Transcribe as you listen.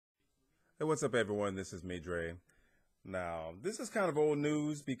Hey, what's up, everyone? This is me, Dre. Now, this is kind of old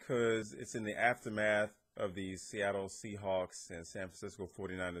news because it's in the aftermath of the Seattle Seahawks and San Francisco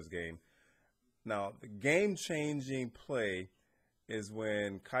 49ers game. Now, the game-changing play is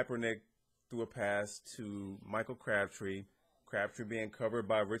when Kaepernick threw a pass to Michael Crabtree, Crabtree being covered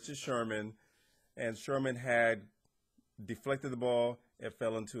by Richard Sherman, and Sherman had deflected the ball. It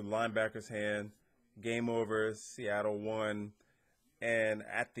fell into the linebacker's hand. Game over. Seattle won. And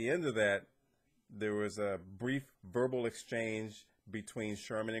at the end of that, there was a brief verbal exchange between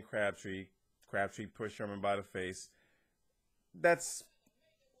Sherman and Crabtree. Crabtree pushed Sherman by the face. That's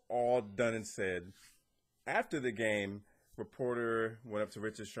all done and said. After the game, reporter went up to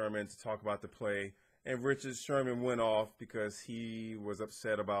Richard Sherman to talk about the play, and Richard Sherman went off because he was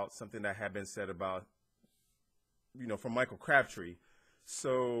upset about something that had been said about, from Michael Crabtree.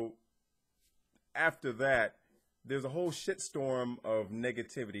 So after that, there's a whole shitstorm of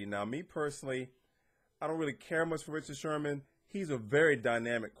negativity. Now, me personally, I don't really care much for Richard Sherman. He's a very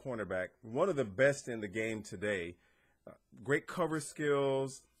dynamic cornerback, one of the best in the game today. Great cover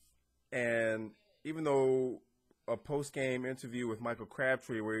skills, and even though a post-game interview with Michael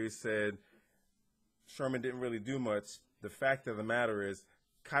Crabtree where he said Sherman didn't really do much, the fact of the matter is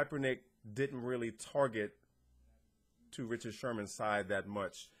Kaepernick didn't really target to Richard Sherman's side that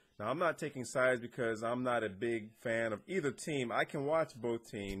much. Now, I'm not taking sides because I'm not a big fan of either team. I can watch both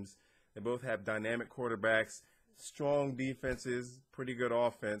teams. They both have dynamic quarterbacks, strong defenses, pretty good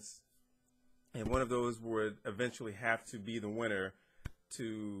offense. And one of those would eventually have to be the winner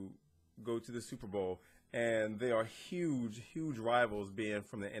to go to the Super Bowl. And they are huge, huge rivals being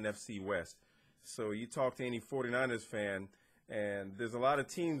from the NFC West. So you talk to any 49ers fan, and there's a lot of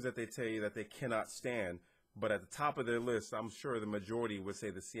teams that they tell you that they cannot stand. But at the top of their list, I'm sure the majority would say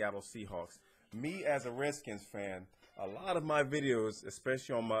the Seattle Seahawks. Me, as a Redskins fan, a lot of my videos,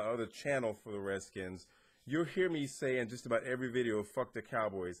 especially on my other channel for the Redskins, you'll hear me say in just about every video, fuck the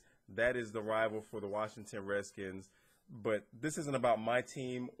Cowboys. That is the rival for the Washington Redskins. But this isn't about my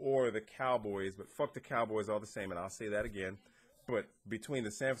team or the Cowboys, but fuck the Cowboys all the same, and I'll say that again. But between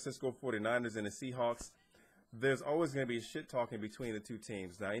the San Francisco 49ers and the Seahawks, there's always going to be shit talking between the two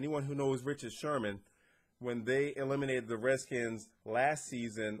teams. Now, anyone who knows Richard Sherman, when they eliminated the Redskins last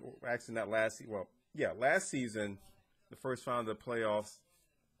season, actually not last season, last season, the first round of the playoffs,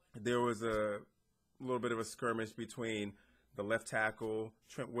 there was a little bit of a skirmish between the left tackle,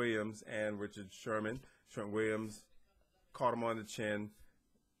 Trent Williams, and Richard Sherman. Trent Williams caught him on the chin.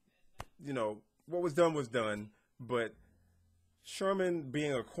 What was done, but Sherman,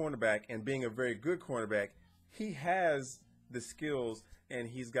 being a cornerback and being a very good cornerback, he has the skills and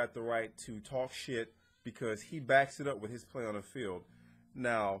he's got the right to talk shit because he backs it up with his play on the field.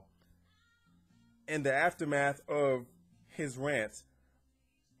 Now, in the aftermath of his rant,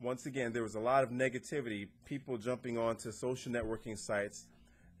 once again, there was a lot of negativity, people jumping onto social networking sites,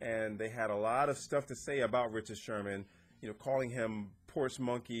 and they had a lot of stuff to say about Richard Sherman, calling him porch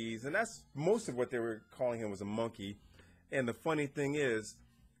monkeys, and that's most of what they were calling him, was a monkey. And the funny thing is,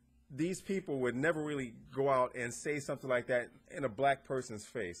 these people would never really go out and say something like that in a black person's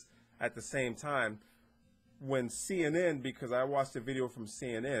face. At the same time, when CNN, because I watched a video from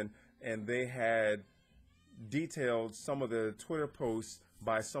CNN, and they had detailed some of the Twitter posts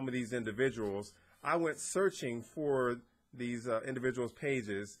by some of these individuals, I went searching for these individuals'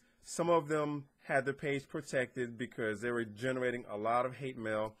 pages. Some of them had their page protected because they were generating a lot of hate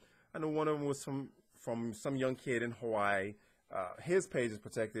mail. I know one of them was from some young kid in Hawaii. His page is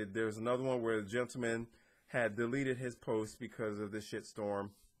protected. There's another one where the gentleman had deleted his post because of the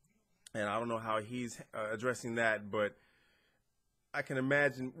shitstorm. And I don't know how he's addressing that, but I can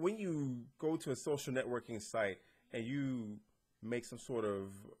imagine when you go to a social networking site and you make some sort of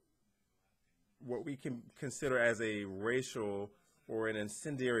what we can consider as a racial or an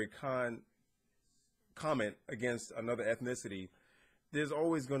incendiary comment against another ethnicity, there's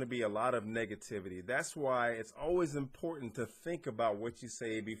always going to be a lot of negativity. That's why it's always important to think about what you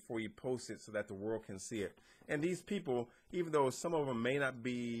say before you post it so that the world can see it. And these people, even though some of them may not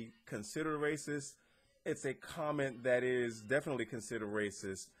be considered racist, it's a comment that is definitely considered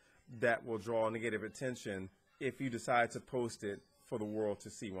racist that will draw negative attention if you decide to post it for the world to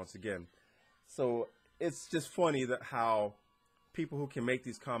see once again. So it's just funny that how people who can make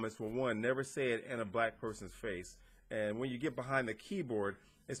these comments will, one, never say it in a black person's face. And when you get behind the keyboard,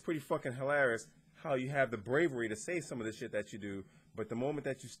 it's pretty fucking hilarious how you have the bravery to say some of the shit that you do. But the moment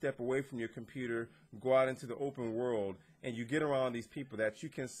that you step away from your computer, go out into the open world, and you get around these people that you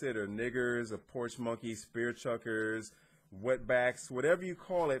consider niggers, or porch monkeys, spear chuckers, wetbacks, whatever you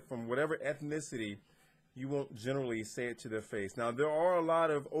call it, from whatever ethnicity, you won't generally say it to their face. Now, there are a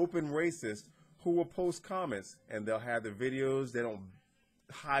lot of open racists who will post comments, and they'll have their videos. They don't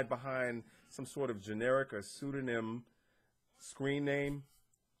hide behind some sort of generic or pseudonym screen name.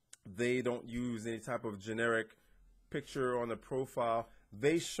 They don't use any type of generic picture on the profile.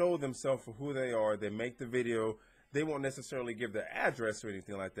 They show themselves for who they are. They make the video. They won't necessarily give their address or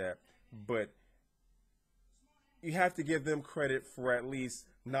anything like that, but you have to give them credit for at least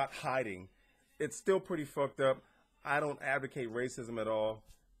not hiding. It's still pretty fucked up. I don't advocate racism at all.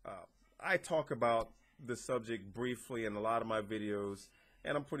 I talk about the subject briefly in a lot of my videos,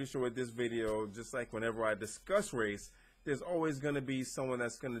 and I'm pretty sure with this video, just like whenever I discuss race, there's always going to be someone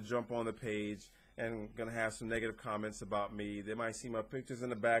that's going to jump on the page and going to have some negative comments about me. They might see my pictures in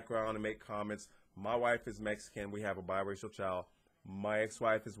the background and make comments. My wife is Mexican. We have a biracial child. My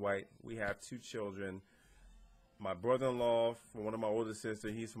ex-wife is white. We have 2 children. My brother-in-law, for one of my older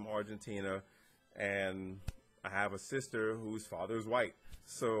sisters, he's from Argentina. And I have a sister whose father is white.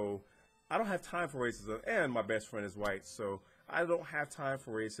 So I don't have time for racism. And my best friend is white. So I don't have time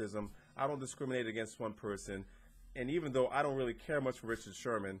for racism. I don't discriminate against one person. And even though I don't really care much for Richard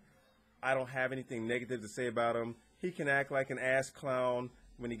Sherman, I don't have anything negative to say about him. He can act like an ass clown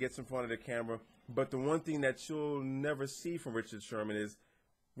when he gets in front of the camera. But the one thing that you'll never see from Richard Sherman is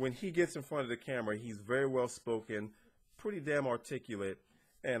when he gets in front of the camera, he's very well spoken, pretty damn articulate.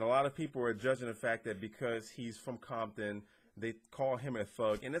 And a lot of people are judging the fact that because he's from Compton, they call him a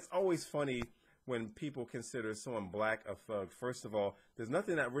thug. And it's always funny when people consider someone black a thug. First of all, there's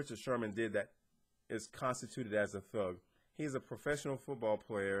nothing that Richard Sherman did that is constituted as a thug. He's a professional football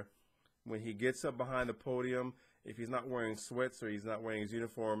player. When he gets up behind the podium, if he's not wearing sweats or he's not wearing his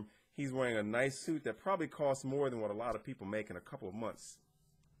uniform, he's wearing a nice suit that probably costs more than what a lot of people make in a couple of months.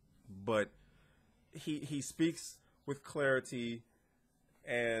 But he speaks with clarity,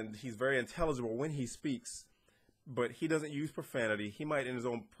 and he's very intelligible when he speaks, but he doesn't use profanity. He might in his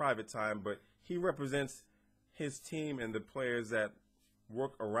own private time, but he represents his team and the players that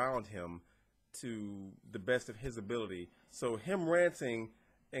work around him to the best of his ability. So him ranting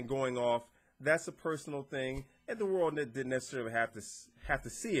and going off, that's a personal thing, and the world didn't necessarily have to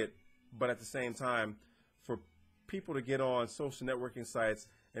see it. But at the same time, for people to get on social networking sites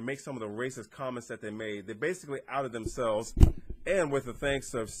and make some of the racist comments that they made, they basically outed themselves. And with the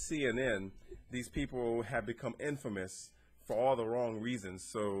thanks of CNN, these people have become infamous for all the wrong reasons.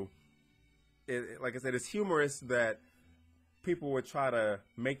 So, like I said, it's humorous that people would try to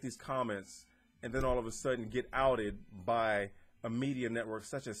make these comments and then all of a sudden get outed by a media network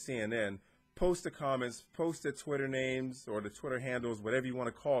such as CNN, post the comments, post their Twitter names or the Twitter handles, whatever you want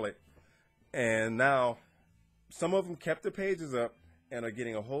to call it. And now some of them kept their pages up and are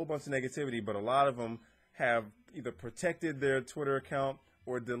getting a whole bunch of negativity, but a lot of them have either protected their Twitter account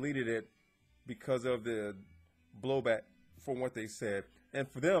or deleted it because of the blowback from what they said. And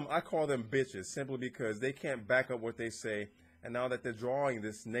for them, I call them bitches simply because they can't back up what they say. And now that they're drawing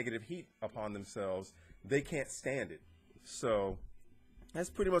this negative heat upon themselves, they can't stand it. So that's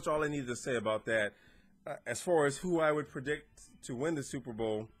pretty much all I needed to say about that. As far as who I would predict to win the Super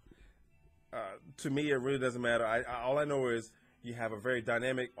Bowl, to me, it really doesn't matter. All I know is you have a very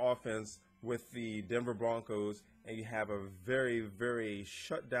dynamic offense with the Denver Broncos, and you have a very, very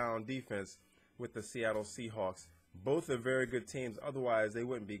shut-down defense with the Seattle Seahawks. Both are very good teams. Otherwise, they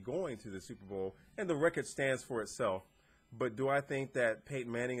wouldn't be going to the Super Bowl, and the record stands for itself. But do I think that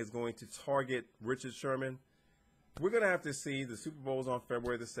Peyton Manning is going to target Richard Sherman? We're going to have to see. The Super Bowl is on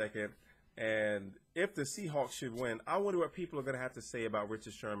February the 2nd. And if the Seahawks should win, I wonder what people are going to have to say about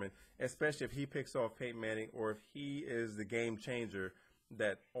Richard Sherman, especially if he picks off Peyton Manning or if he is the game changer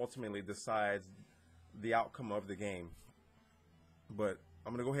that ultimately decides the outcome of the game. But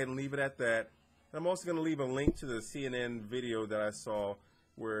I'm going to go ahead and leave it at that. And I'm also going to leave a link to the CNN video that I saw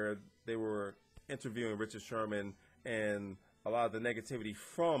where they were interviewing Richard Sherman and a lot of the negativity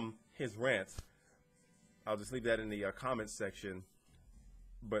from his rants. I'll just leave that in the comments section.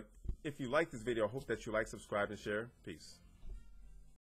 But if you like this video, I hope that you like, subscribe, and share. Peace.